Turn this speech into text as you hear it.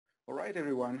All right,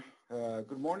 everyone.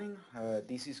 Good morning.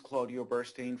 This is Claudio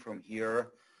Bernstein from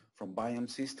Biamp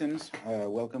Systems,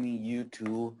 welcoming you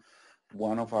to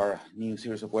one of our new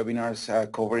series of webinars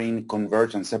covering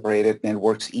converged and separated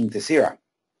networks in Tesira.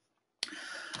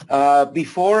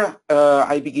 Before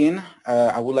I begin,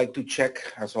 I would like to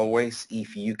check, as always,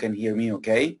 if you can hear me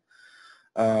okay.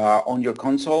 On your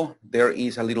console, there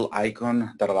is a little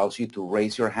icon that allows you to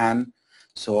raise your hand.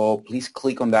 So please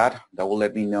click on that. That will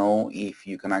let me know if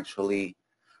you can actually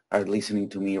are listening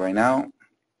to me right now.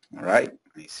 All right,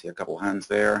 I see a couple hands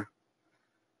there.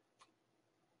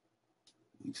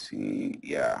 Let's see,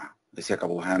 yeah, I see a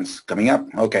couple hands coming up.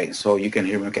 Okay, so you can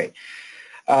hear me okay.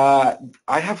 I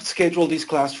have scheduled this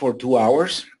class for 2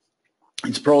 hours.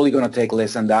 It's probably going to take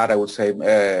less than that. I would say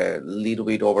a little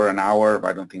bit over an hour, but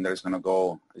I don't think that it's going to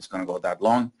go that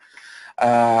long.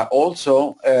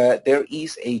 Also, there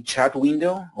is a chat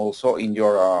window also in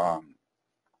your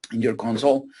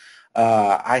console.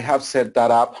 I have set that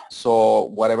up so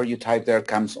whatever you type there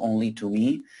comes only to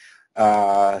me.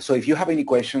 So if you have any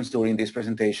questions during this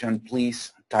presentation,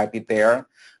 please type it there.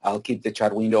 I'll keep the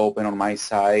chat window open on my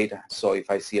side. So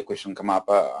if I see a question come up,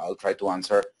 I'll try to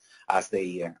answer as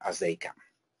they come.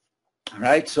 All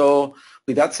right. So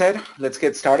with that said, let's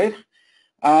get started.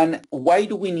 And why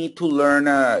do we need to learn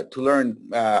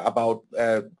about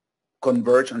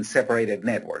converged and separated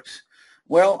networks?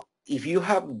 Well, if you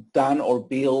have done or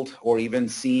built or even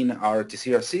seen our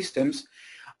Tesira systems,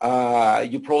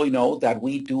 you probably know that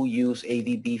we do use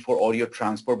AVB for audio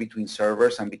transport between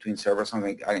servers and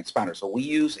expanders. So we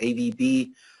use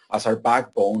AVB as our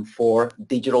backbone for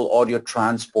digital audio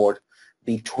transport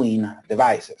between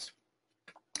devices.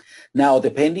 Now,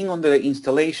 depending on the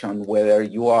installation, whether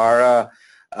you have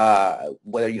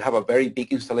a very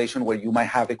big installation where you might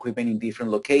have equipment in different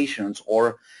locations,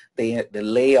 or the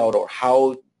layout or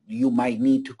how you might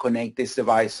need to connect these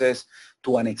devices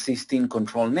to an existing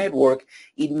control network,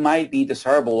 it might be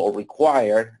desirable or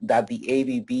required that the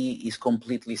AVB is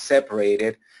completely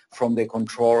separated from the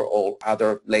control or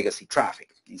other legacy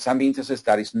traffic. In some instances,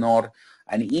 that is not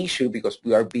an issue because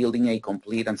we are building a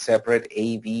complete and separate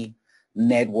AV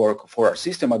network for our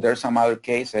system, but there are some other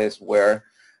cases where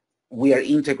we are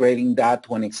integrating that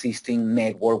to an existing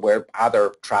network where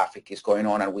other traffic is going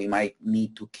on, and we might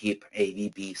need to keep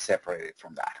AVB separated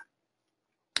from that.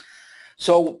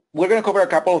 So we're going to cover a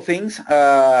couple of things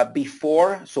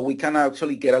so we can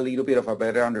actually get a little bit of a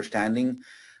better understanding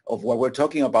of what we're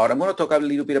talking about. I'm going to talk a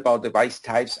little bit about device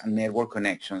types and network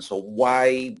connections. So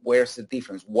where's the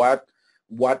difference? What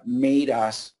made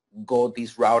us go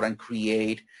this route and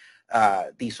create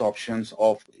these options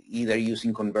of either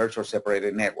using converged or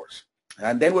separated networks?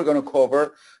 And then we're going to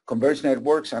cover converged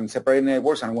networks and separated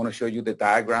networks, and I want to show you the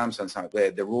diagrams and some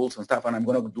the rules and stuff, and I'm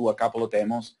going to do a couple of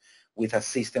demos with a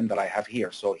system that I have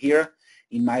here. So here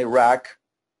in my rack,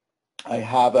 I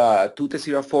have 2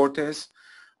 Tesira Fortes,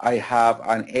 I have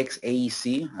an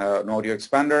XAEC, an audio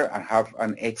expander, I have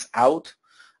an X-out,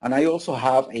 and I also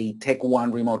have a Tech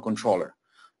 1 remote controller.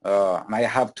 And I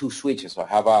have 2 switches. So I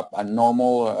have a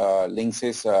normal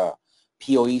Linksys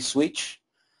PoE switch,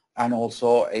 and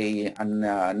also a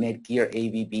Netgear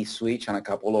AVB switch, and a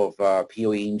couple of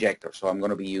PoE injectors. So I'm going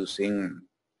to be using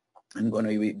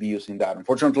that.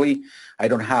 Unfortunately, I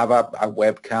don't have a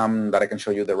webcam that I can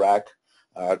show you the rack.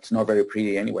 It's not very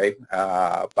pretty anyway,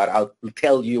 but I'll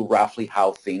tell you roughly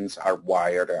how things are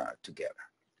wired together.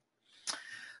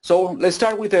 So let's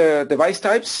start with the device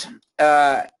types.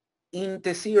 In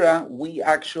Tesira, we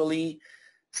actually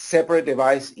separate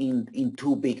device in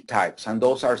 2 big types, and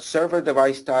those are server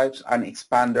device types and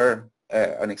expander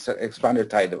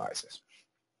type devices.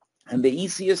 And the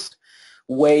easiest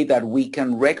way that we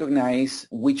can recognize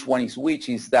which one is which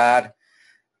is that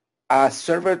a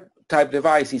server type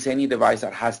device is any device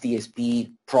that has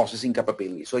DSP processing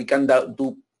capability. So it can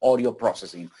do audio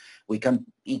processing. We can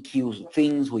EQ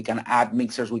things, we can add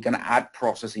mixers, we can add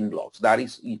processing blocks. That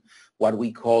is what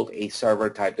we call a server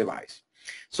type device.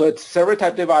 So it's server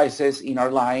type devices in our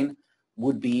line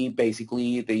would be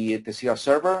basically the Tesira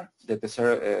server,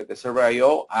 the server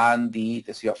IO, and the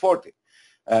Tesira Forte,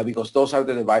 because those are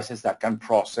the devices that can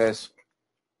process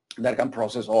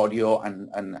audio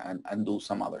and do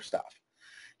some other stuff.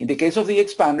 In the case of the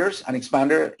expanders, an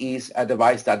expander is a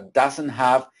device that doesn't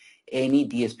have any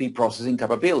DSP processing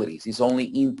capabilities. It's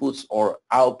only inputs or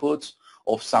outputs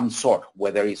of some sort,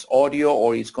 whether it's audio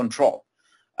or it's control.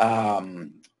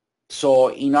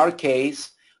 So in our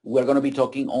case, we're going to be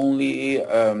talking only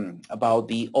about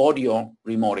the audio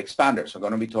remote expanders. We're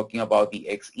going to be talking about the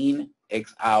X-in,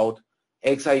 X-out,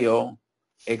 X-IO,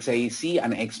 X-AEC,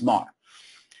 and X-mod.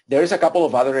 There is a couple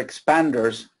of other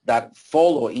expanders that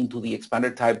follow into the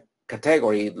expander type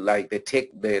category, like the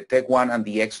Tech 1 and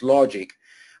the X Logic,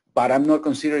 but I'm not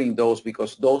considering those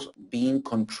because those being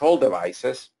control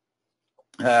devices,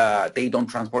 they don't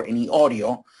transport any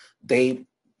audio. They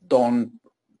don't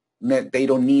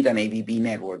need an AVB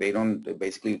network. They don't,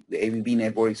 basically the AVB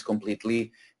network is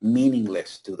completely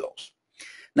meaningless to those.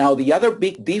 Now, the other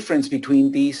big difference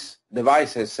between these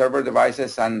devices, server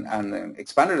devices and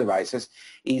expander devices,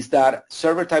 is that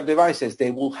server type devices,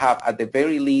 they will have at the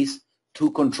very least two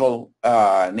control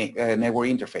network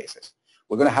interfaces.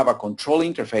 We're going to have a control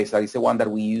interface that is the one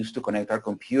that we use to connect our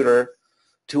computer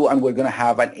to, and we're going to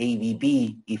have an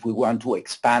AVB if we want to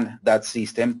expand that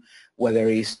system, whether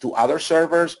it's to other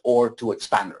servers or to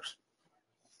expanders.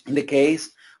 In the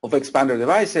case of expander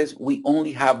devices, we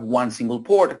only have one single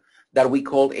port that we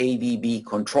call AVB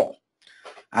control.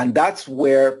 And that's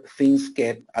where things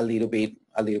get a little bit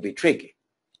tricky.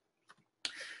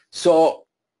 So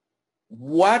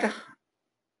what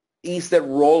is the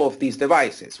role of these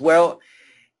devices? Well,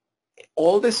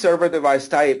 all the server device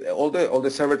type, all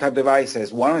the server type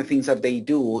devices, one of the things that they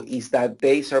do is that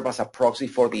they serve as a proxy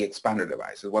for the expander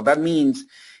devices. What that means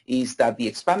is that the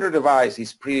expander device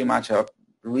is pretty much a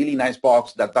really nice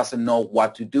box that doesn't know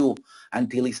what to do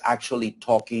until it's actually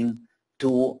talking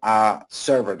to a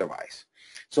server device.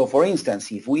 So for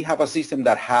instance, if we have a system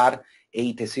that had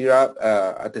a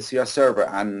Tesira server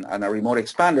and a remote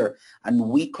expander, and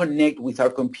we connect with our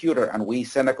computer and we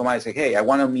send a command and say, hey, I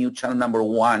want to mute channel number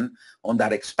 1 on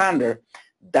that expander,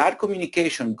 that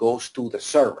communication goes to the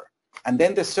server. And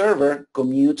then the server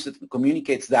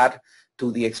communicates that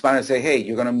to the expander and say, hey,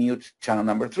 you're going to mute channel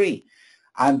number 3.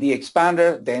 And the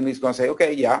expander then is going to say,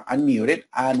 okay, yeah, unmute it,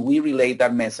 and we relay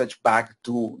that message back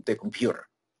to the computer.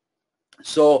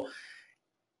 So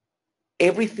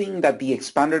everything that the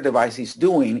expander device is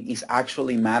doing is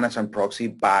actually managed and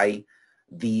proxied by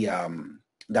the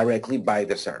directly by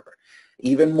the server.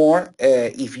 Even more,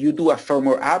 if you do a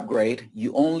firmware upgrade,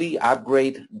 you only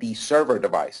upgrade the server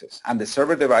devices, and the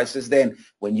server devices then,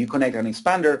 when you connect an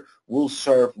expander, will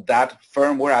serve that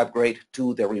firmware upgrade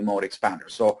to the remote expander.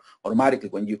 So automatically,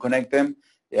 when you connect them,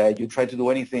 you try to do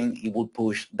anything, it will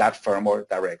push that firmware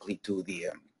directly to the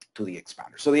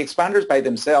expander. So the expanders by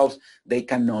themselves, they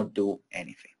cannot do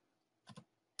anything.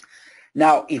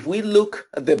 Now, if we look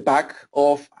at the back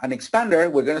of an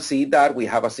expander, we're going to see that we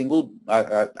have a single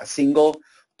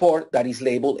port that is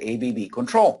labeled AVB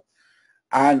control,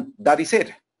 and that is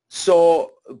it.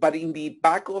 So, but in the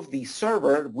back of the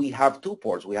server, we have two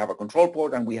ports. We have a control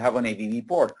port and we have an AVB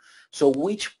port. So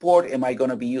which port am I going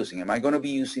to be using? Am I going to be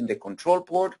using the control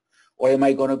port, or am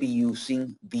I going to be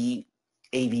using the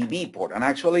AVB port? And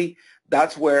actually,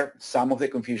 that's where some of the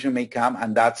confusion may come,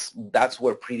 and that's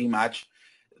where pretty much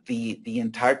the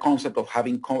entire concept of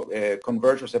having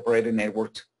converged or separated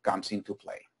networks comes into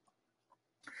play.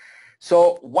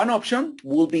 So one option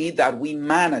will be that we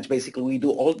manage, basically we do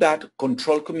all that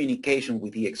control communication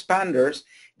with the expanders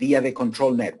via the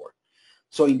control network.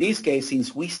 So in this case,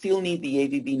 since we still need the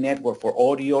AVB network for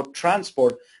audio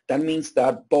transport, that means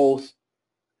that both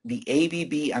the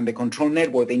AVB and the control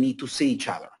network, they need to see each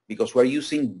other, because we're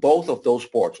using both of those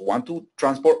ports, one to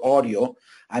transport audio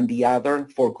and the other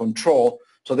for control.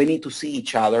 So they need to see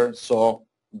each other, so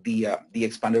the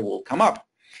expander will come up.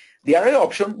 The other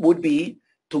option would be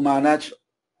to manage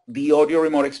the audio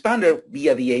remote expander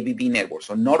via the AVB network.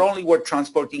 So not only we're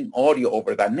transporting audio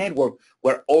over that network,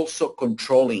 we're also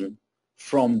controlling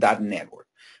from that network.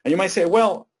 And you might say,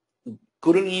 well,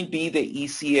 couldn't it be the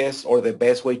easiest or the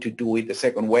best way to do it the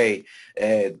second way,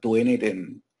 doing it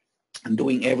and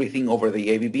doing everything over the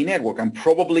AVB network? And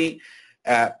probably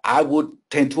I would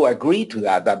tend to agree to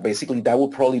that, that basically that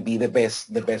would probably be the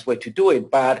best way to do it.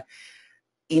 But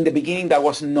in the beginning, that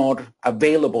was not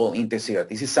available in Tesira.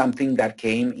 This is something that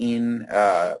came in,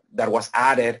 that was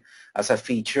added as a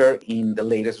feature in the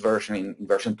latest version, in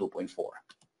version 2.4.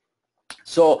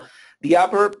 So the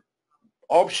upper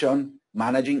option,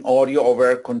 managing audio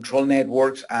over control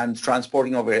networks and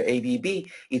transporting over AVB,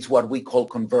 is what we call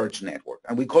converged network.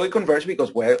 And we call it converged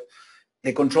because, well,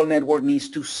 the control network needs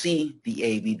to see the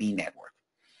AVB network.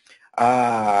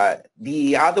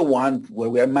 The other one, where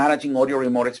we are managing audio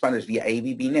remote expanders via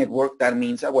AVB network, that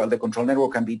means that, well, the control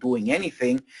network can be doing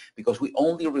anything because we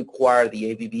only require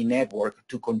the AVB network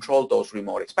to control those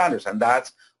remote expanders, and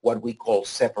that's what we call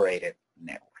separated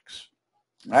networks,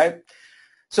 right?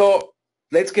 So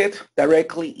let's get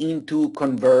directly into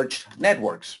converged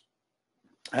networks.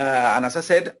 And as I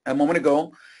said a moment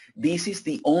ago, this is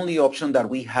the only option that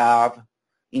we have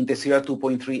in Tesira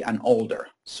 2.3 and older.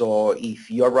 So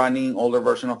if you're running older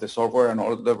version of the software and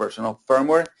older version of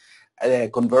firmware,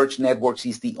 converged networks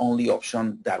is the only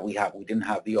option that we have. We didn't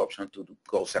have the option to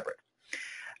go separate.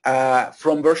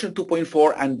 From version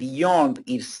 2.4 and beyond,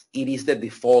 it is the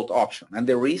default option. And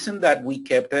the reason that we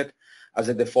kept it as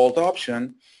a default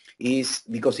option is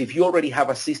because if you already have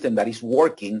a system that is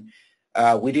working,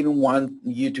 we didn't want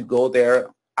you to go there,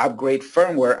 upgrade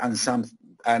firmware,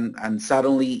 and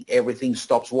suddenly everything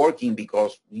stops working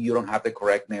because you don't have the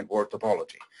correct network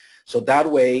topology. So that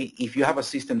way, if you have a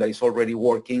system that is already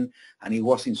working and it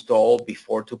was installed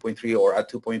before 2.3 or at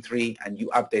 2.3 and you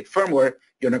update firmware,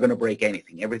 you're not going to break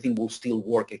anything. Everything will still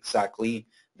work exactly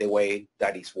the way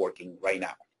that it's working right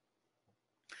now.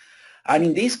 And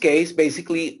in this case,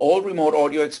 basically, all remote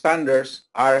audio expanders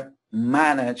are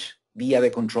managed via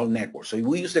the control network. So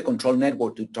we use the control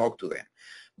network to talk to them.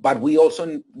 But we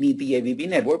also need the AVB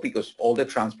network because all the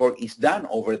transport is done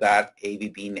over that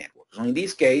AVB network. So in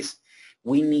this case,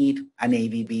 we need an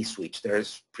AVB switch.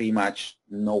 There's pretty much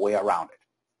no way around it.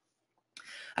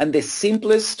 And the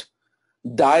simplest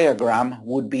diagram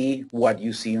would be what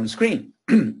you see on screen.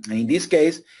 And in this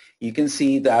case, you can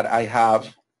see that I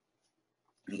have,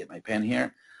 let me get my pen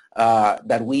here,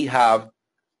 that we have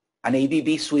an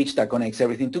AVB switch that connects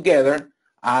everything together.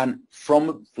 And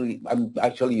I'm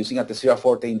actually using a Tesira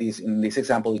Forte in this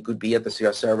example. It could be a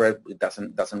Tesira server. It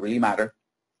doesn't really matter.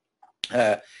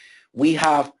 We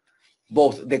have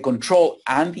both the control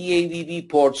and the AVB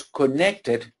ports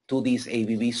connected to this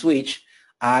AVB switch.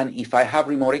 And if I have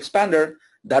remote expander,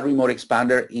 that remote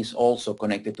expander is also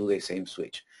connected to the same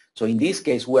switch. So in this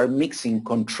case, we're mixing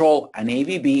control and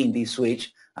AVB in this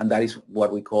switch, and that is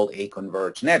what we call a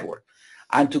converged network.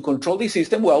 And to control the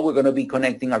system, well, we're going to be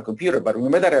connecting our computer. But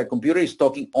remember that our computer is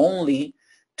talking only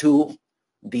to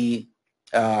the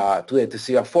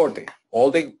Tesira Forte. All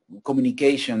the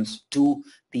communications to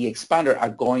the expander are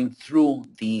going through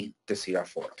the Tesira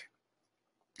Forte.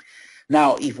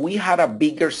 Now, if we had a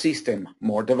bigger system,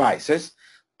 more devices,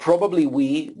 probably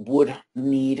we would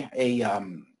need a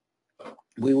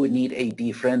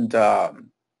different a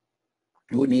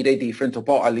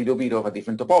little bit of a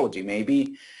different topology.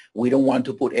 Maybe we don't want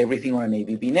to put everything on an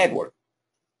AVB network.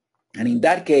 And in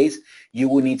that case, you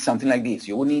will need something like this.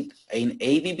 You will need an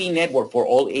AVB network for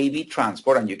all AV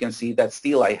transport, and you can see that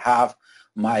still I have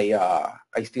my,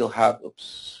 I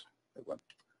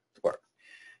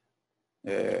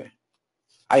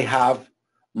have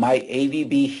my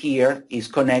AVB here is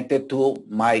connected to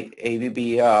my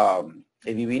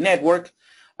AVB network,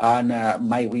 and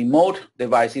my remote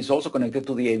device is also connected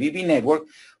to the AVB network,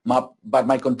 but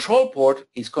my control port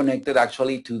is connected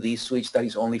actually to this switch that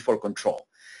is only for control.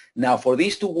 Now, for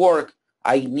this to work,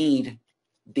 I need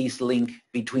this link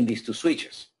between these two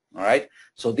switches, all right?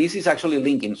 So this is actually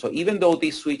linking. So even though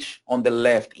this switch on the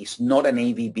left is not an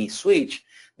AVB switch,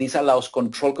 this allows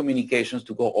control communications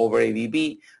to go over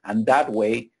AVB, and that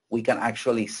way we can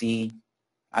actually see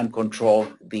and control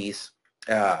this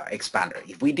expander.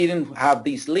 If we didn't have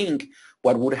this link,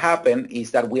 what would happen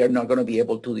is that we are not going to be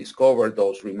able to discover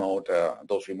those remote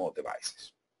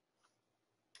devices.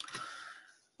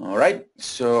 All right,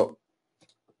 so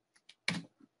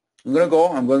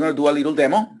I'm going to do a little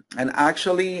demo, and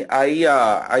actually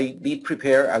I did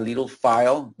prepare a little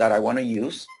file that I want to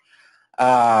use.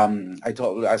 As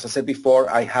I said before,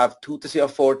 I have two Tesira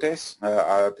Fortes,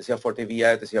 Tesira Forte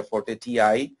VI, Tesira Forte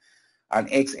TI, an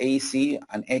XAC,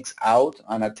 an X out,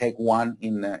 and a Tech 1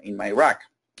 in my rack.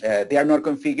 They are not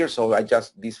configured, so I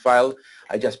just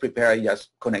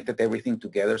connected everything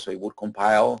together so it would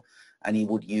compile and it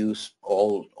would use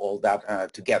all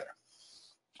that together.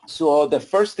 So the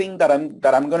first thing that I'm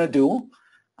going to do,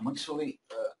 I'm actually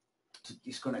to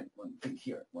disconnect one thing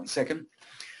here. 1 second.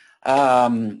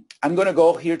 I'm going to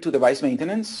go here to device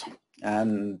maintenance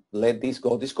and let this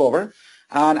go discover,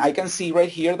 and I can see right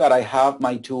here that I have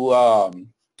my two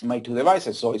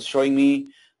devices. So it's showing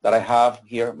me that I have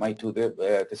here my two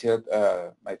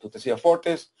Tesira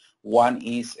Fortes. One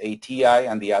is a TI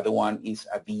and the other one is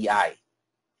a VI.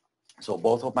 So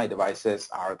both of my devices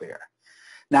are there.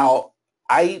 Now,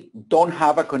 I don't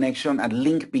have a connection, a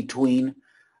link between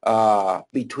my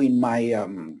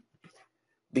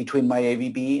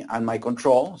AVB and my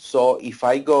control. So if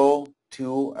I go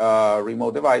to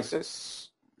remote devices,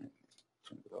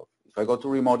 I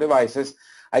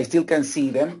still can see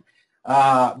them.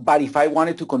 But if I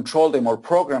wanted to control them or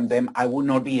program them, I would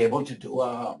not be able to do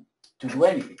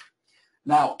anything.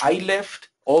 Now, I left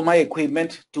all my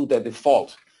equipment to the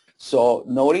default. So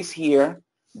notice here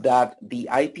that the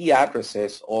IP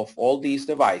addresses of all these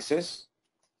devices,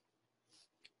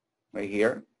 right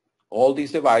here, all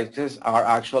these devices are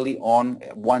actually on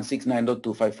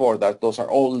 169.254. Those are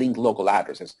all linked local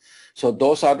addresses. So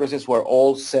those addresses were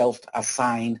all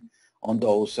self-assigned on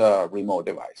those remote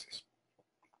devices,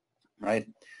 right?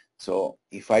 So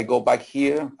if I go back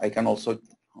here, I can also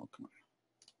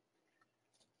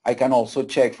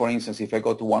check, for instance, if I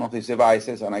go to one of these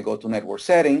devices and I go to network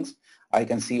settings, I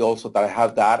can see also that I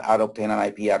have that I obtain an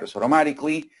IP address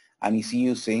automatically, and it's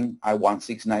using a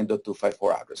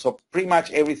 169.254 address. So pretty much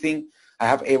everything, I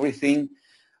have everything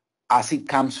as it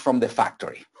comes from the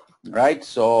factory, right?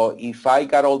 So if I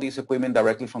got all this equipment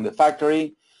directly from the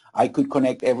factory, I could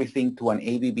connect everything to an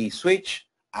ABB switch,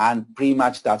 and pretty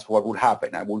much that's what would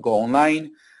happen. I would go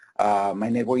online. My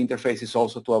network interface is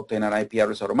also to obtain an IP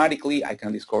address automatically. I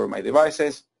can discover my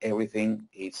devices. Everything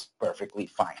is perfectly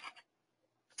fine.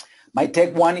 My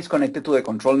Tech 1 is connected to the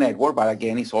control network, but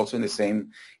again, it's also in the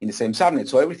same subnet.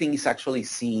 So everything is actually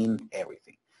seeing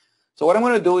everything. So what I'm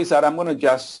going to do is that I'm going to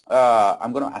just,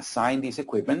 I'm going to assign this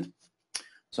equipment.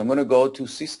 So I'm going to go to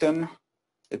System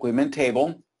Equipment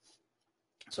Table.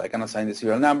 So I can assign the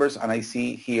serial numbers, and I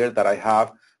see here that I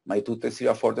have my two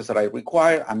Tesira Fortes that I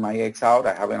require, and my X out,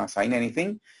 I haven't assigned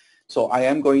anything. So I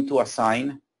am going to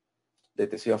assign the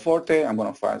Tesira Forte. I'm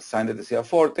going to assign the Tesira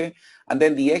Forte. And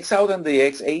then the X out and the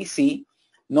XAC,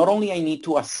 not only I need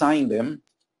to assign them,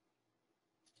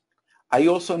 I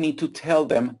also need to tell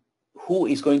them who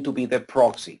is going to be the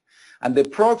proxy. And the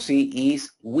proxy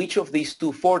is which of these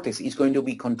two Fortes is going to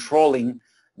be controlling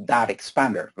that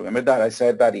expander. Remember that I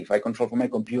said that if I control from my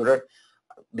computer,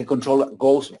 the control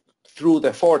goes through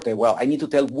the Forte. Well, I need to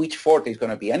tell which Forte is going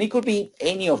to be. And it could be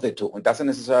any of the two. It doesn't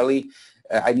necessarily,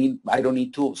 I don't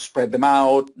need to spread them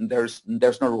out. There's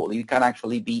no rule. It can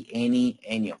actually be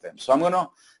any of them. So I'm going to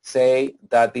say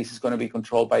that this is going to be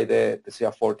controlled by the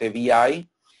Tesira Forte VI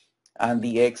and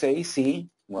the XAC.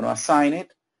 I'm going to assign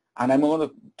it, and I'm going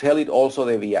to tell it also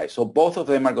the VI. So both of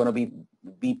them are going to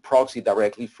be proxied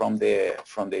directly from the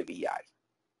VI.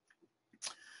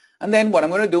 And then what I'm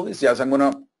going to do is just I'm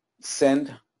going to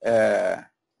send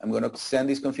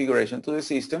this configuration to the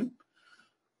system,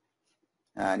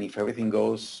 and if everything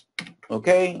goes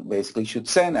okay, basically should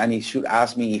send, and it should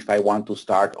ask me if I want to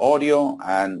start audio,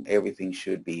 and everything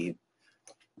should be,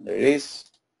 there it is.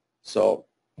 So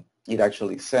it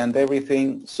actually sent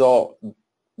everything. So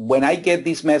when I get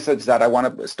this message that I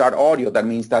want to start audio, that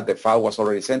means that the file was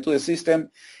already sent to the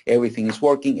system. Everything is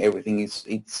working. Everything is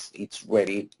it's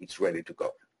ready to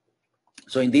go.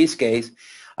 So in this case,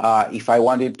 if I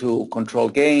wanted to control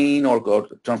gain or go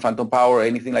turn phantom power or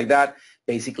anything like that,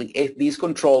 basically if this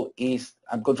control is,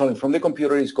 I'm controlling from the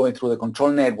computer, is going through the control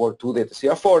network to the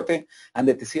Tesira Forte, and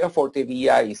the Tesira Forte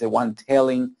VI is the one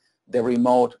telling the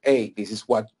remote, hey, this is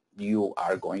what you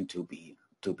are going to be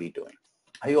doing.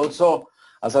 I also,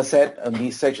 as I said, in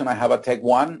this section I have a Tech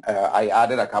 1. I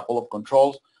added a couple of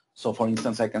controls. So for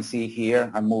instance, I can see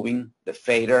here I'm moving the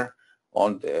fader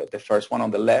on the first one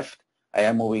on the left. I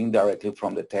am moving directly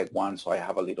from the Tech 1, so I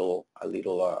have a little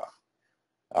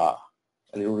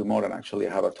remote, and actually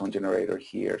I have a tone generator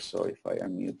here. So if I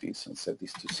unmute this and set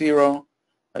this to 0,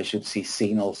 I should see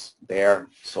signals there.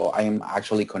 So I am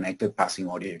actually connected, passing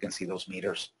audio. You can see those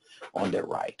meters on the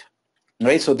right.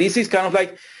 Right, so this is kind of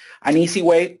like an easy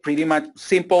way, pretty much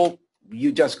simple.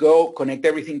 You just go connect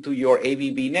everything to your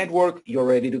ABB network, you're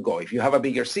ready to go. If you have a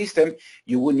bigger system,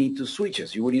 you will need two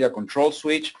switches. You will need a control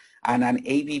switch and an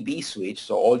ABB switch.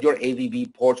 So all your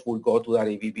ABB ports will go to that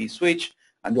ABB switch,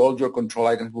 and all your control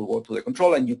items will go to the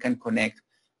control, and you can connect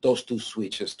those two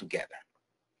switches together.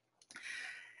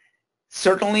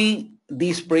 Certainly,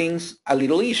 this brings a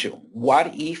little issue.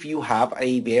 What if you have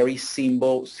a very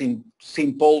simple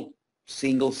single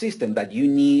system that you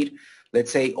need,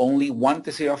 let's say, only one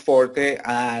Tesira Forte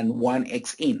and one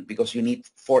X-in, because you need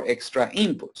 4 extra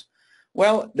inputs?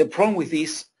 Well, the problem with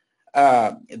this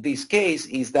case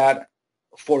is that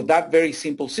for that very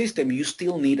simple system, you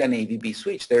still need an ABB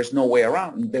switch. There's no way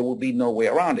around. There will be no way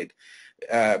around it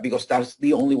because that's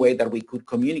the only way that we could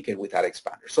communicate with that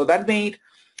expander. So that made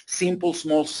simple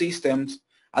small systems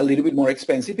a little bit more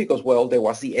expensive because, well, there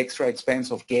was the extra expense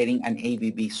of getting an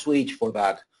ABB switch for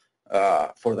that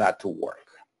to work.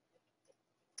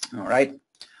 All right.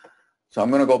 So I'm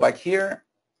going to go back here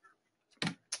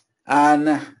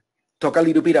and talk a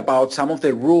little bit about some of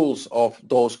the rules of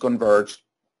those converged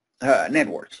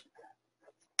networks.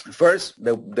 First,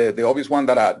 the obvious one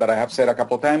that I have said a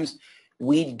couple of times,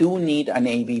 we do need an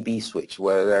ABB switch,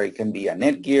 whether it can be a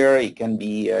Netgear, it can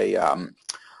be a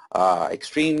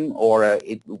Extreme, or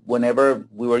whenever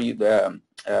we were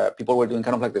people were doing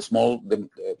kind of like the small,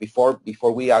 before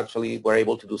we actually were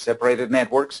able to do separated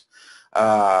networks.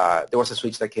 There was a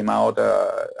switch that came out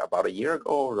about a year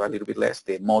ago, or a little bit less,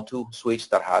 the Motu switch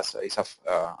that is a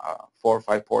 4 or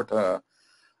 5 port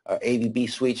ABB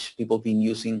switch. People have been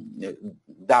using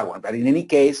that one. But in any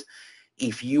case,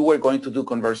 if you were going to do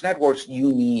converged networks,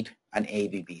 you need an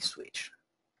AVB switch.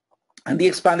 And the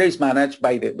expander is managed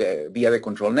by via the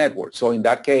control network. So in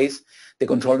that case, the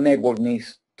control network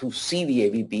needs to see the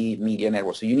AVB media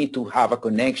network. So you need to have a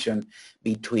connection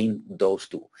between those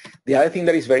two. The other thing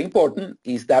that is very important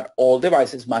is that all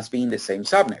devices must be in the same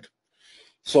subnet.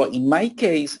 So in my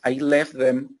case, I left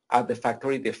them at the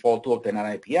factory default to obtain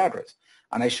an IP address.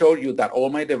 And I showed you that all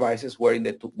my devices were in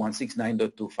the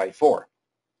 169.254.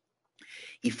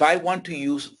 If I want to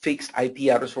use fixed IP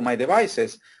address for my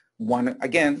devices,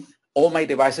 again, all my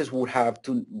devices would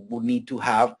need to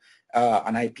have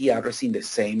an IP address in the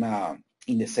same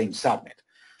subnet.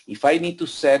 If I need to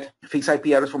set fixed IP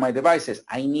address for my devices,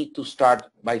 I need to start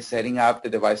by setting up the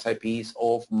device IPs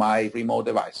of my remote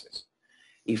devices.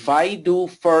 If I do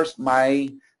first my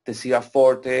Tesira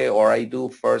Forte, or I do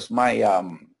first my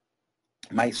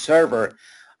my server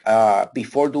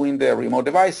before doing the remote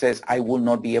devices, I will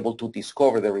not be able to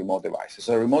discover the remote devices.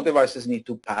 So remote devices need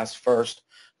to pass first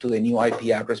to the new IP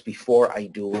address before I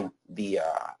do the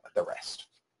rest.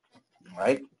 All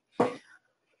right.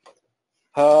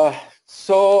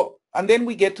 And then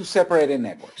we get to separated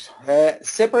networks.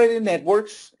 Separated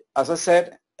networks, as I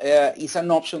said, is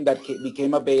an option that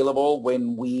became available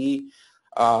when we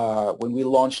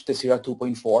launched Tesira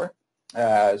 2.4.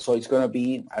 So it's going to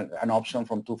be an option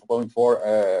from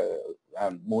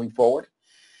 2.4 moving forward.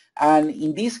 And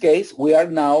in this case, we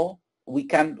have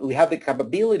the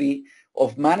capability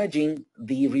of managing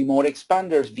the remote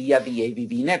expanders via the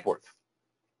AVB network.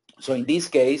 So in this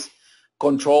case,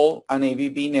 control and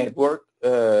AVB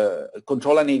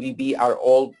are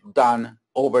all done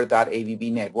over that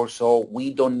AVB network. So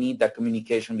we don't need that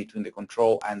communication between the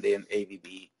control and the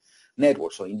AVB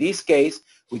network. So in this case,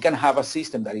 we can have a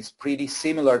system that is pretty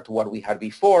similar to what we had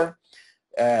before.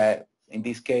 In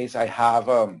this case, I have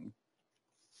an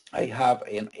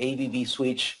AVB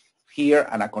switch here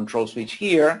and a control switch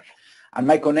here, and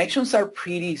my connections are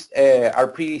pretty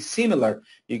similar.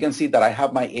 You can see that I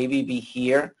have my AVB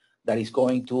here that is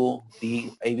going to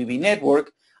the AVB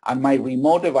network, and my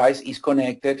remote device is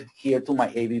connected here to my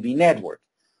AVB network.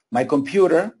 My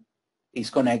computer is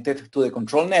connected to the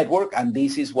control network, and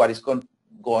this is what is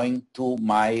going to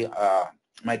my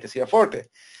my Tesira Forte.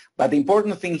 But the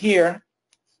important thing here,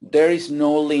 there is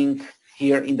no link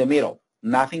here in the middle.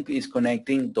 Nothing is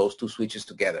connecting those two switches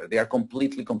together. They are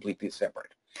completely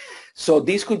separate. So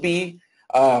this could be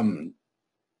one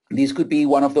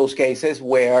of those cases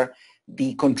where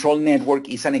the control network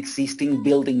is an existing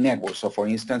building network. So for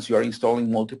instance, you are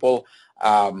installing multiple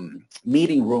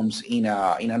meeting rooms in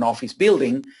an office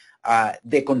building.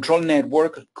 The control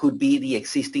network could be the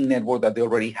existing network that they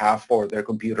already have for their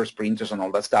computers, printers, and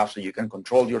all that stuff, so you can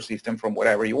control your system from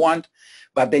wherever you want.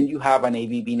 But then you have an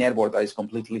AVB network that is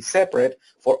completely separate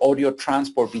for audio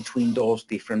transport between those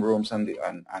different rooms and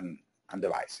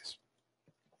devices.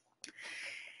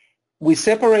 With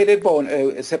separated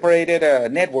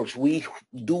networks, we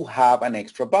do have an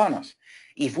extra bonus.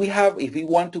 If we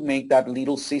want to make that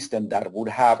little system that would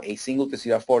have a single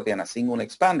Tesira Forte and a single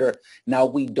expander, now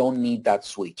we don't need that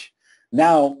switch.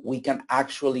 Now we can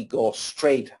actually go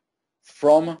straight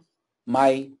from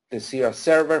my Tesira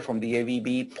server, from the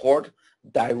AVB port,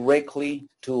 directly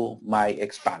to my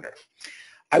expander.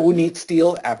 I would need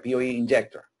still a PoE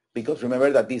injector, because remember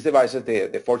that these devices,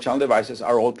 the 4-channel devices,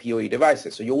 are all PoE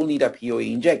devices. So you will need a PoE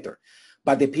injector.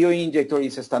 But the PoE injector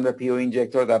is a standard PoE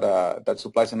injector that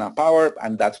supplies enough power,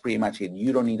 and that's pretty much it.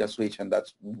 You don't need a switch, and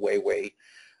that's way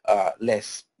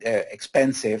less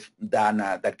expensive than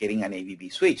getting an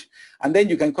AVB switch. And then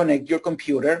you can connect your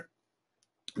computer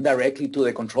directly to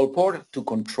the control port to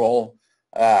control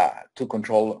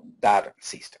that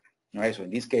system. All right? So in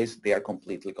this case, they are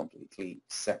completely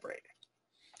separated.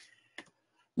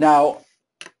 Now,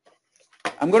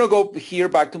 I'm going to go here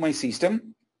back to my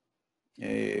system.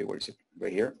 Where is it?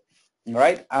 Right here. All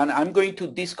right. And I'm going to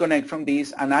disconnect from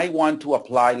this, and I want to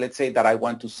apply, let's say that I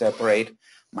want to separate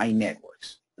my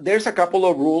networks. There's a couple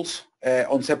of rules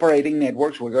on separating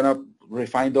networks. We're going to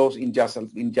refine those in just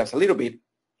a little bit.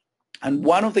 And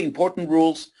one of the important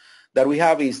rules that we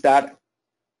have is that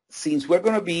since we're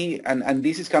going to be, and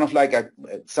this is kind of like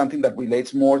something that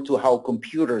relates more to how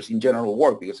computers in general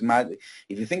work, because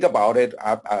if you think about it,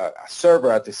 a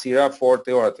server, a Tesira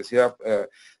Forte or a Tesira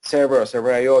server or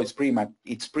server I/O, it's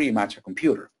pretty much a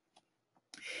computer.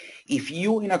 If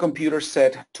you in a computer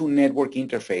set two network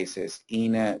interfaces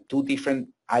in two different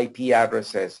IP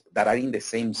addresses that are in the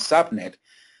same subnet,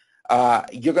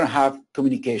 you're going to have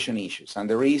communication issues. And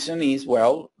the reason is,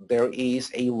 well, there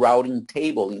is a routing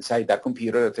table inside that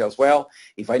computer that tells, well,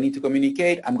 if I need to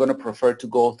communicate, I'm going to prefer to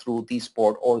go through this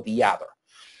port or the other.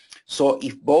 So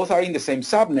if both are in the same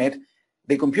subnet,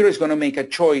 the computer is going to make a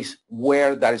choice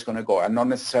where that is going to go, and not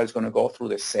necessarily it's going to go through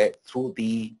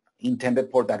the intended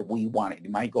port that we wanted.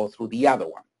 It might go through the other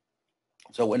one.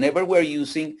 So whenever we're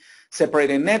using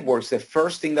separated networks, the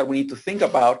first thing that we need to think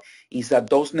about is that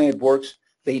those networks,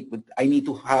 I need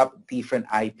to have different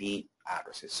IP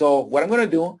addresses. So what I'm going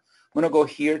to do, I'm going to go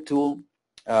here to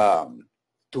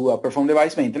perform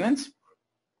device maintenance.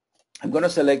 I'm going to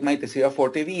select my Tesira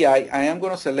Forte VI. I am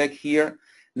going to select here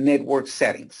network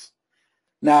settings.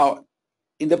 Now,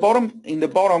 in the bottom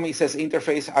it says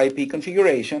interface IP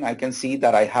configuration. I can see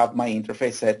that I have my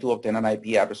interface set to obtain an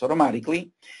IP address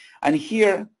automatically. And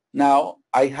here now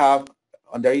I have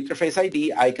under interface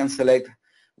ID, I can select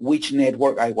which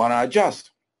network I want to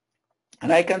adjust.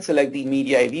 And I can select the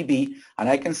media AVB, and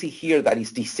I can see here that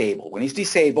it's disabled. When it's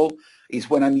disabled is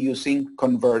when I'm using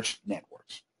converged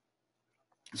networks.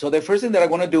 So the first thing that I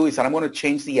want to do is that I'm going to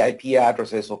change the IP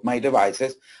addresses of my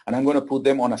devices, and I'm going to put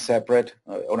them on a separate,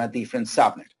 on a different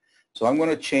subnet. So I'm going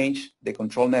to change the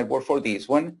control network for this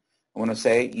one. I'm going to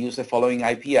say use the following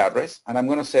IP address, and I'm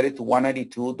going to set it to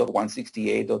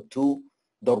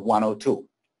 192.168.2.102.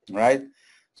 Right?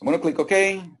 So I'm going to click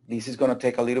OK. This is going to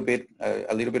take a little bit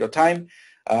of time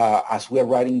as we're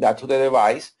writing that to the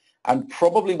device. And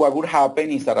probably what would happen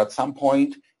is that at some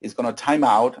point it's going to time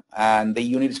out and the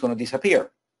unit is going to disappear.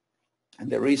 And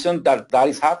the reason that that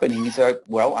is happening is that,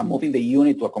 well, I'm moving the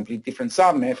unit to a completely different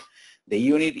subnet. The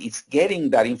unit is getting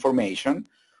that information,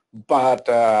 but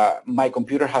my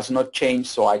computer has not changed,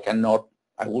 so I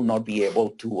will not be able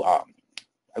to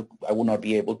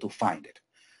find it.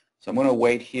 So I'm going to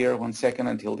wait here 1 second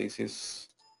until this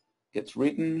gets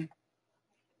written.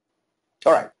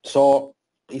 All right, so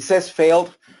it says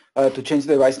failed to change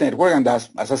the device network, and that's,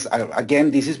 again,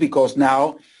 this is because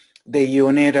now the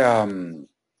unit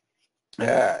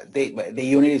the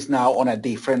unit is now on a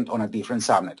different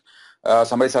subnet.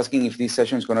 Somebody's asking if this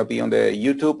session is going to be on the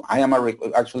YouTube. I am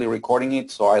actually recording it,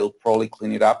 so I'll probably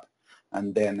clean it up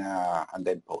and then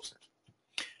post it.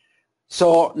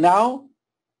 So now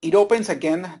it opens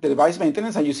again the device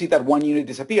maintenance, and you see that one unit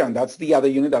disappeared, and that's the other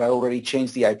unit that I already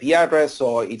changed the IP address,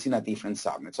 so it's in a different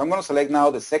subnet. So I'm going to select now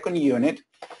the second unit.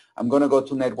 I'm going to go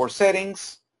to network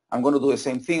settings. I'm going to do the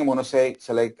same thing. I'm going to say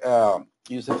select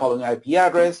use the following IP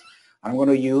address. I'm going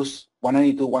to use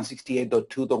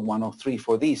 192.168.2.103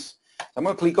 for this. So I'm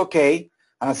going to click OK.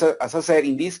 And as I said,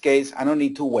 in this case, I don't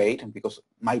need to wait because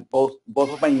both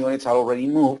of my units are already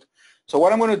moved. So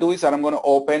what I'm going to do is that I'm going to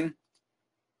open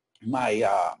my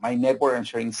my network and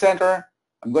sharing center.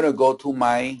 I'm going to go to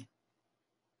my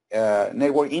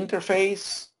network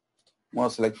interface. I'm going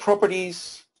to select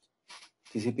properties,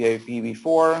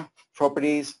 TCP/IP-v4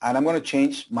 properties, and I'm going to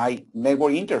change my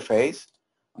network interface.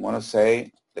 I'm going to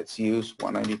say let's use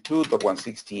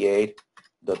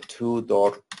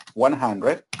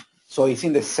 192.168.2.100. So it's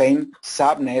in the same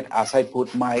subnet as I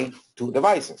put my two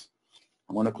devices.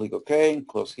 I'm going to click OK,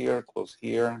 close here, close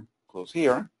here, close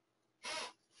here.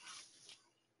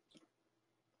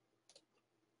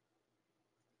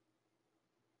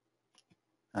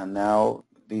 And now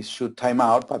this should time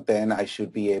out, but then I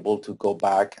should be able to go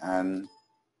back and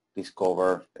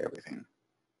discover everything.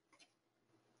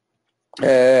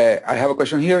 I have a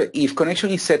question here. If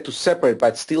connection is set to separate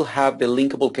but still have the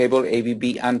linkable cable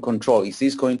AVB and control, is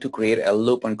this going to create a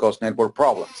loop and cause network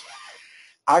problems?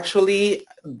 Actually,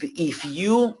 if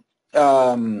you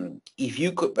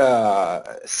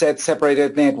set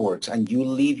separated networks and you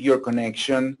leave your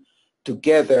connection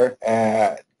together,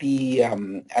 and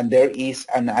there is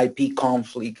an IP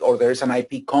conflict, or there is an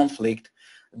IP conflict,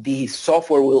 the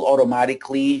software will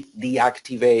automatically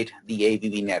deactivate the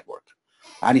AVB network,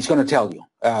 and it's going to tell you.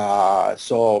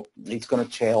 So it's going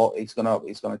to check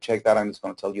that, and it's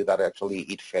going to tell you that actually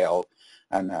it failed,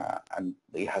 and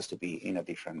it has to be in a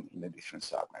different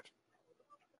subnet.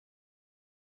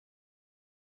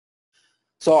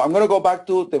 So I'm going to go back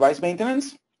to device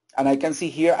maintenance, and I can see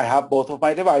here I have both of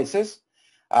my devices.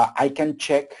 I can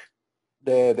check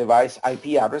the device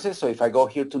IP addresses. So if I go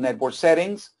here to network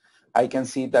settings, I can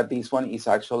see that this one is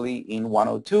actually in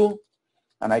 102,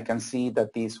 and I can see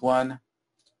that this one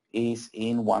is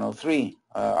in 103.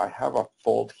 I have a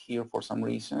fault here for some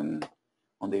reason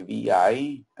on the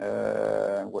VI.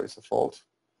 Where is the fault?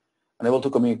 Unable to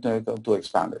communicate to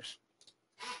expanders.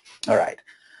 All right.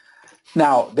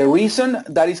 Now, the reason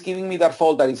that is giving me that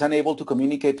fault, that is unable to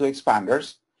communicate to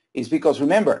expanders, is because,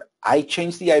 remember, I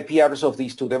changed the IP address of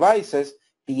these two devices.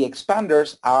 The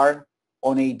expanders are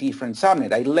on a different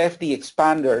subnet. I left the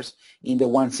expanders in the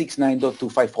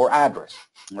 169.254 address,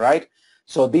 right?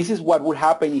 So this is what would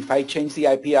happen if I change the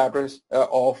IP address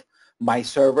of my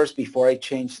servers before I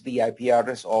change the IP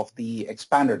address of the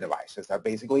expander devices. That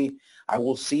basically I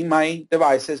will see my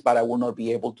devices, but I will not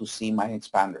be able to see my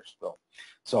expanders.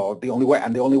 So the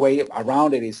only way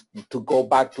around it is to go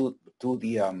back to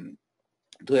the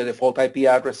default IP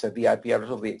address, set the IP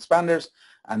address of the expanders,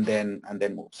 and then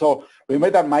move. So remember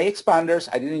that my expanders,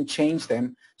 I didn't change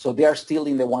them, so they are still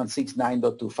in the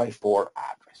 169.254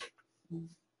 address.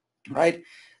 Right?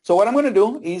 So what I'm going to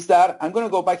do is that I'm going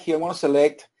to go back here. I'm going to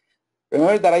select.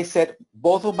 Remember that I set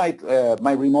both of my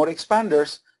my remote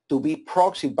expanders to be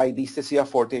proxied by this Tesira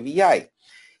Forte VI.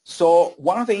 So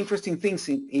one of the interesting things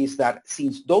is that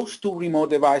since those two remote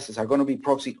devices are going to be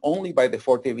proxied only by the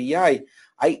Forte VI,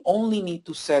 I only need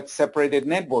to set separated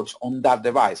networks on that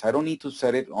device. I don't need to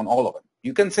set it on all of them.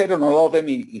 You can set it on all of them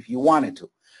if you wanted to,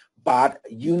 but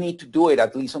you need to do it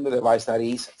at least on the device that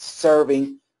is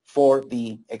serving for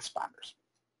the expanders.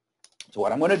 So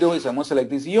what I'm going to do is I'm going to select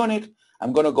this unit.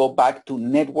 I'm going to go back to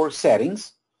network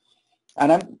settings,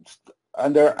 and I'm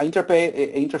under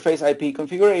interface IP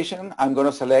configuration, I'm going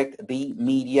to select the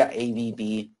media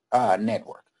AVB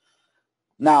network.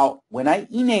 Now, when I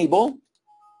enable,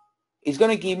 it's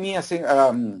going to give me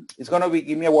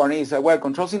give me a warning. It says, well,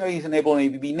 control signal is enabled on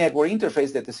AVB network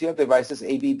interface. The Tesira devices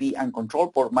AVB and control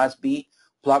port must be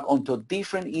plugged onto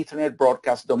different Ethernet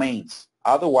broadcast domains.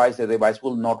 Otherwise, the device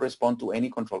will not respond to any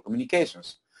control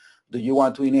communications. Do you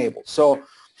want to enable? So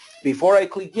before I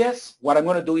click yes, what I'm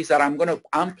going to do is that I'm going to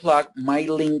unplug my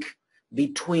link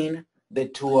between the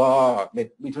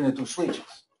two switches.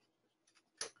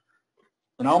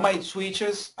 So now my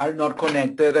switches are not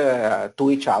connected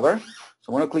to each other. So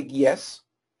I'm going to click yes.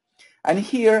 And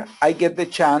here I get the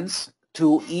chance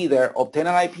to either obtain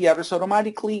an IP address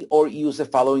automatically or use the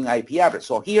following IP address.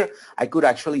 So here I could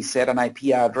actually set an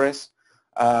IP address,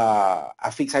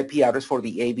 a fixed IP address for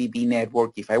the AVB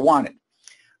network if I wanted.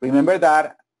 Remember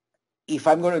that if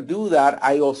I'm going to do that,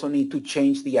 I also need to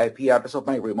change the IP address of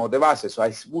my remote devices. So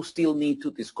I will still need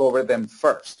to discover them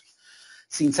first.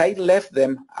 Since I left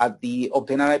them at the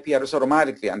obtain an IP address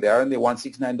automatically and they are in the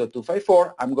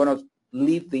 169.254, I'm going to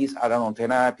leave this at an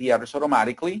obtain an IP address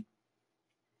automatically.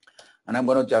 And I'm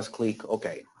going to just click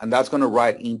OK. And that's going to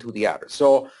write into the address.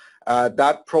 So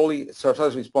that probably serves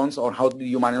as a response on how do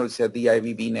you manually set the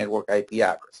IVB network IP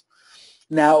address.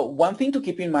 Now, one thing to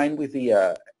keep in mind with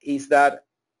the is that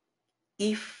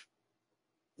if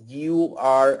you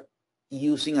are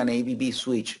using an AVB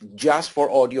switch just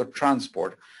for audio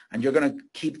transport and you're going to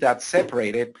keep that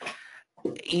separated,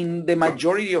 in the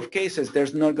majority of cases,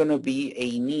 there's not going to be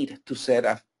a need to set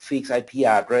a fixed IP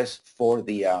address for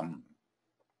the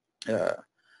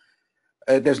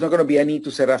there's not going to be a need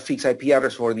to set a fixed IP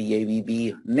address for the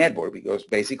AVB network because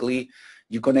basically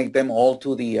you connect them all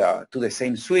to the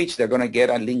same switch. They're going to get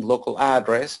a link local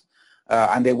address.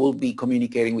 And they will be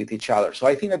communicating with each other. So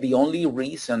I think that the only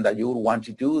reason that you would want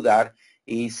to do that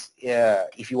is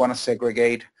if you want to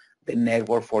segregate the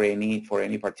network for any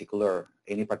particular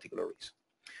reason.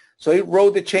 So it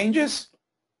wrote the changes.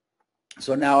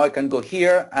 So now I can go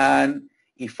here, and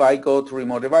if I go to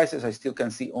remote devices, I still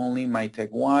can see only my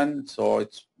Tech 1. So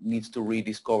it needs to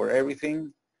rediscover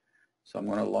everything. So I'm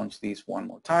going to launch this one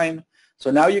more time.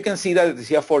 So now you can see that the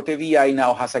Tesira Forte VI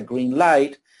now has a green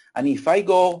light, and if I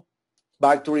go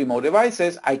back to remote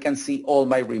devices, I can see all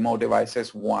my remote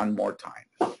devices one more time.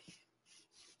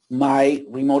 My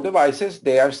remote devices,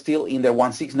 they are still in the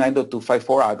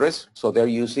 169.254 address, so they're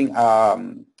using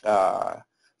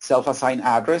self-assigned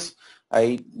address.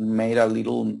 I made a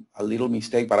little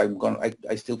mistake, but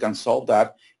I still can solve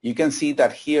that. You can see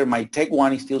that here my Tech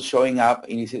 1 is still showing up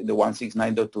in the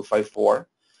 169.254.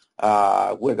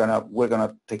 We're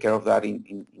gonna take care of that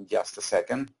in just a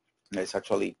second. It's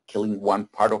actually killing one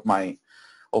part of my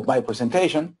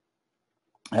presentation.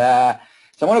 So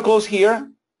I'm going to close here,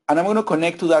 and I'm going to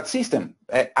connect to that system.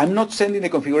 I'm not sending the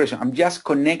configuration. I'm just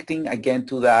connecting again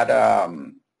to that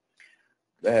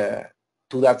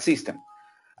system.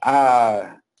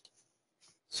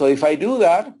 So if I do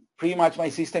that, pretty much my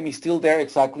system is still there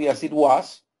exactly as it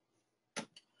was.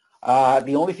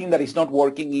 The only thing that is not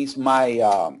working is my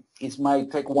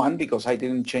Tech 1 because I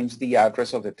didn't change the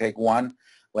address of the Tech 1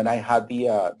 when I had the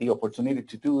opportunity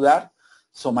to do that.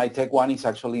 So my Tech 1 is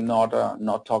actually not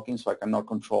talking, so I cannot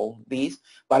control these.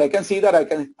 But I can see that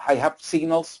I have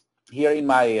signals here in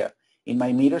my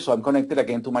meter, so I'm connected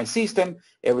again to my system.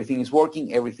 Everything is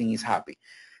working. Everything is happy.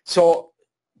 So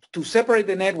to separate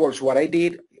the networks, what I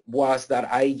did was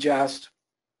that I just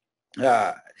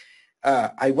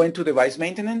I went to device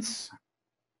maintenance.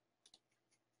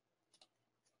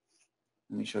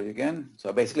 Let me show you again.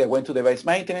 So basically, I went to device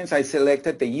maintenance. I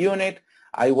selected the unit.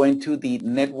 I went to the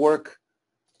network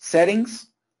settings,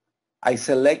 I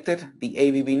selected the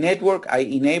AVB network, I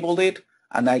enabled it,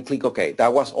 and I click OK.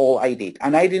 That was all I did.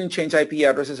 And I didn't change IP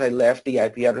addresses. I left the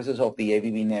IP addresses of the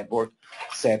AVB network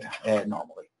set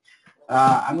normally.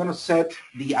 I'm going to set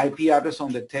the IP address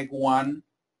on the Tech1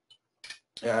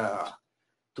 to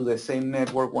the same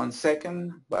network 1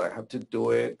 second, but I have to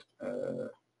do it.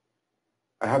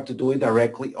 I have to do it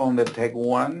directly on the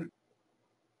Tech1.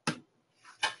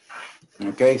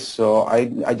 Okay, so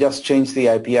I just changed the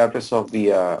IP address of the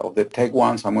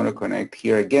Tech1, so I'm going to connect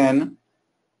here again.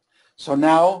 So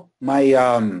now my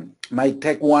my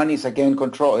Tech1 is again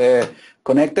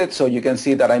connected, so you can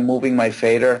see that I'm moving my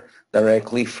fader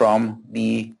directly from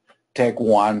the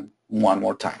Tech1 one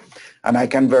more time. And I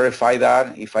can verify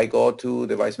that if I go to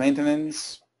device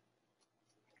maintenance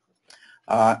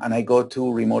and I go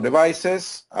to remote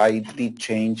devices. I did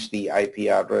change the IP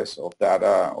address of that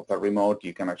remote.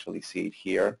 You can actually see it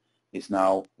here. It's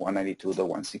now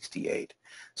 192.168.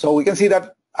 So we can see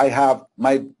that I have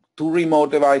my two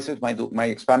remote devices, my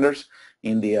expanders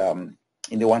in the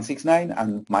 169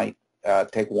 and my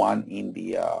Tech1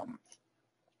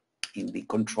 in the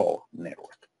control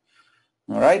network.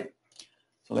 All right.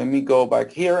 So let me go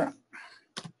back here.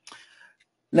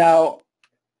 Now,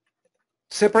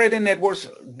 separated networks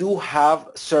do have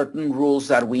certain rules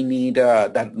that we need to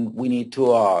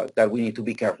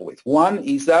be careful with. One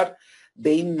is that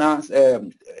they must,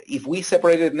 if we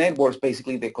separated networks,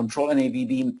 basically the control and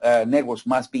AVB networks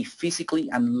must be physically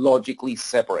and logically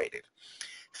separated.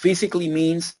 Physically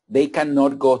means they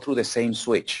cannot go through the same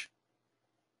switch.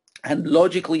 And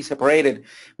logically separated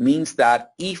means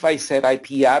that if I set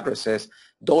IP addresses,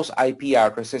 those IP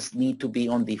addresses need to be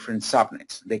on different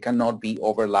subnets. They cannot be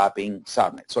overlapping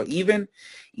subnets. So even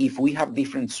if we have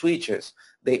different switches,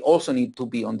 they also need to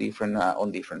be on different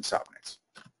subnets.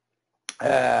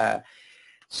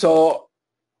 So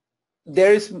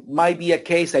there might be a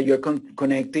case that you're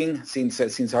connecting,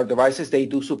 since our devices, they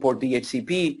do support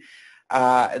DHCP.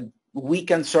 We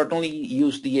can certainly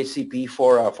use DHCP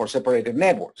for separated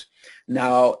networks.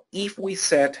 Now, if we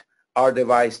set our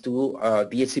device to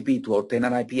DHCP to obtain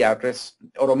an IP address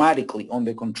automatically on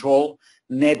the control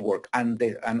network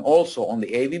and also on the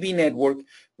AVB network,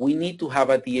 we need to have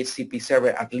a DHCP server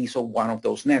at least on one of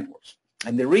those networks.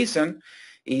 And the reason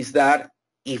is that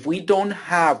if we don't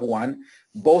have one,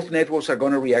 both networks are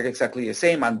going to react exactly the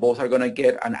same, and both are going to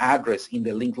get an address in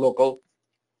the link local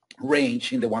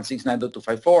range in the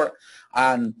 169.254,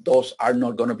 and those are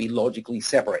not going to be logically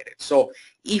separated. So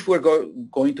if we're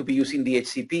going to be using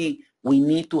DHCP, we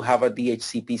need to have a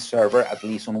DHCP server at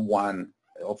least on one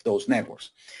of those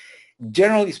networks.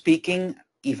 Generally speaking,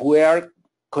 if we are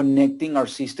connecting our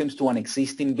systems to an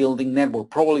existing building network,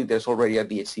 probably there's already a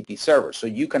DHCP server. So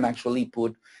you can actually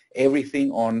put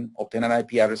everything on, obtain an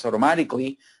IP address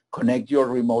automatically, connect your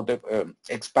remote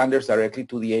expanders directly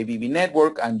to the AVB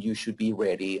network, and you should be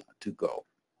ready to go.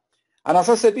 And as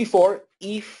I said before,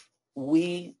 if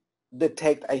we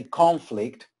detect a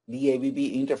conflict, the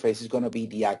AVB interface is going to be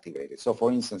deactivated. So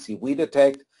for instance, if we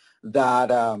detect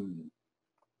that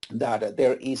that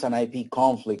there is an IP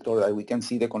conflict, or that we can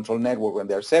see the control network when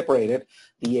they're separated,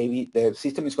 the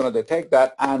system is going to detect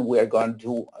that, and we're going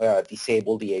to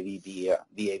disable the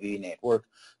AVB network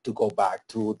to go back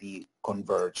to the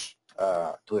converge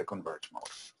mode.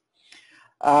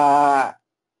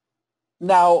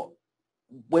 Now,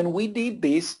 when we did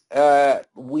this,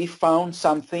 we found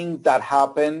something that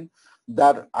happened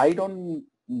that I don't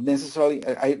necessarily,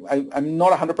 I'm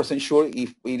not 100% sure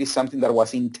if it is something that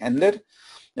was intended,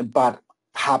 but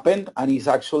happened, and is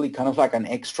actually kind of like an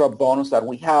extra bonus that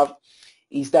we have,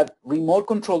 is that remote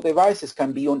control devices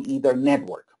can be on either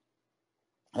network.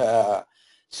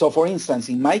 So for instance,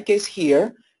 in my case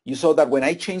here, you saw that when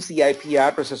I changed the IP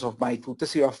addresses of my two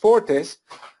Tesira Fortes,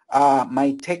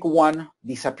 my Tech1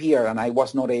 disappeared, and I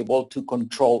was not able to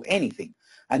control anything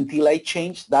until I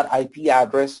changed that IP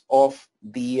address of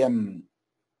the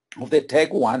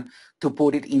Tech1 to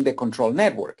put it in the control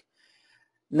network.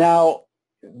 Now,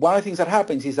 one of the things that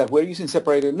happens is that we're using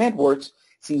separated networks.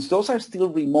 Since those are still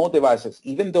remote devices,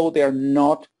 even though they're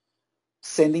not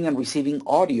sending and receiving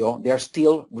audio, they're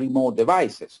still remote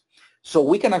devices. So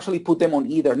we can actually put them on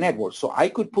either network. So I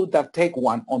could put that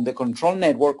Tech1 on the control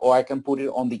network, or I can put it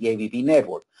on the AVB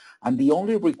network. And the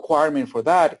only requirement for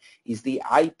that is the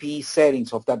IP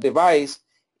settings of that device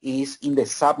is in the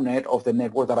subnet of the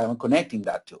network that I'm connecting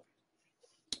that to.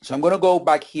 So I'm going to go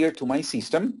back here to my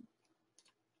system,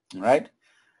 all right?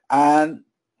 And,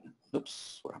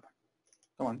 oops, what happened?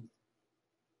 Come on.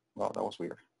 Well, that was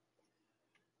weird.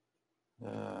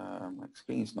 My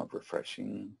screen is not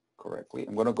refreshing correctly.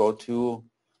 I'm going to go to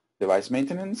device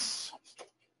maintenance.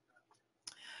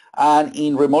 And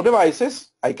in remote devices,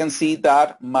 I can see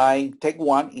that my Tech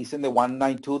 1 is in the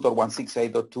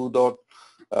 192.168.2.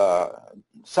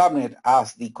 Subnet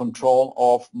as the control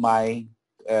of my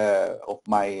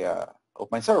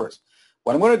servers.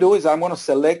 What I'm going to do is I'm going to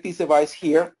select this device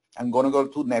here. I'm going to go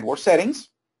to network settings,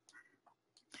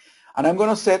 and I'm going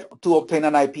to set to obtain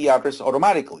an IP address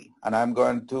automatically. And I'm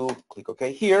going to click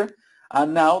OK here,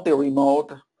 and now the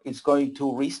remote is going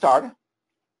to restart,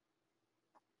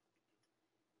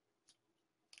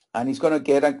 and it's going to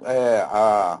get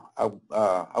a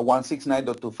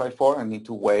 169.254. I need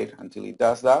to wait until it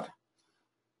does that.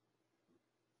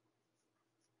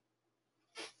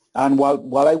 And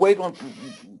while I wait on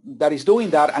that is doing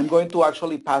that, I'm going to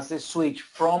actually pass the switch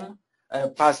from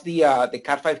past the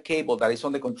Cat5 cable that is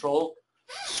on the control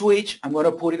switch. I'm going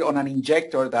to put it on an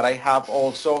injector that I have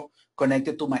also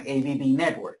connected to my ABB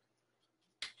network.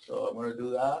 So I'm going to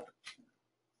do that.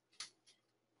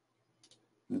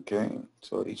 Okay,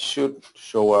 so it should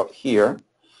show up here.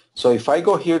 So if I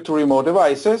go here to remote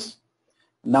devices,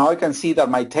 now I can see that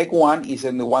my Tech 1 is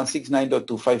in the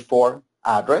 169.254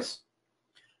 address.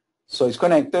 So it's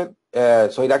connected.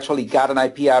 So it actually got an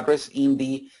IP address in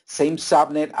the same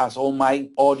subnet as all my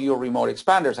audio remote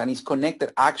expanders, and it's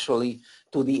connected actually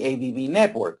to the ABB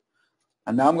network.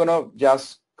 And now I'm going to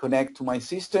just connect to my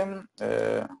system.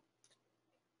 So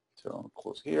I'll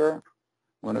close here.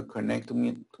 I'm going to connect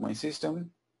to my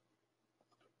system.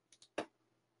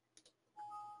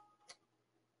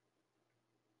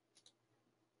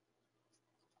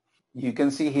 You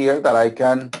can see here that I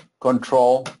can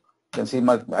control. You can see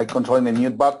I'm controlling the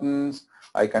mute buttons.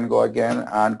 I can go again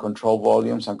and control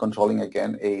volumes. I'm controlling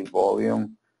again a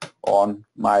volume on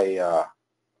my,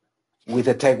 with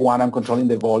the Tech 1, I'm controlling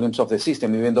the volumes of the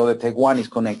system, even though the Tech 1 is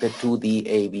connected to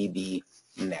the ABB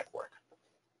network.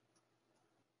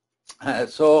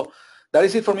 So that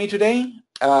is it for me today.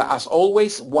 As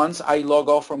always, once I log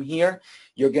off from here,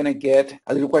 you're going to get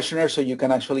a little questionnaire so you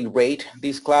can actually rate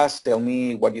this class, tell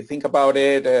me what you think about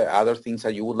it, other things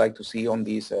that you would like to see on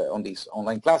these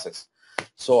online classes.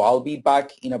 So I'll be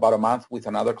back in about a month with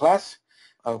another class.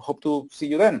 I hope to see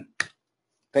you then.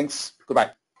 Thanks.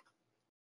 Goodbye.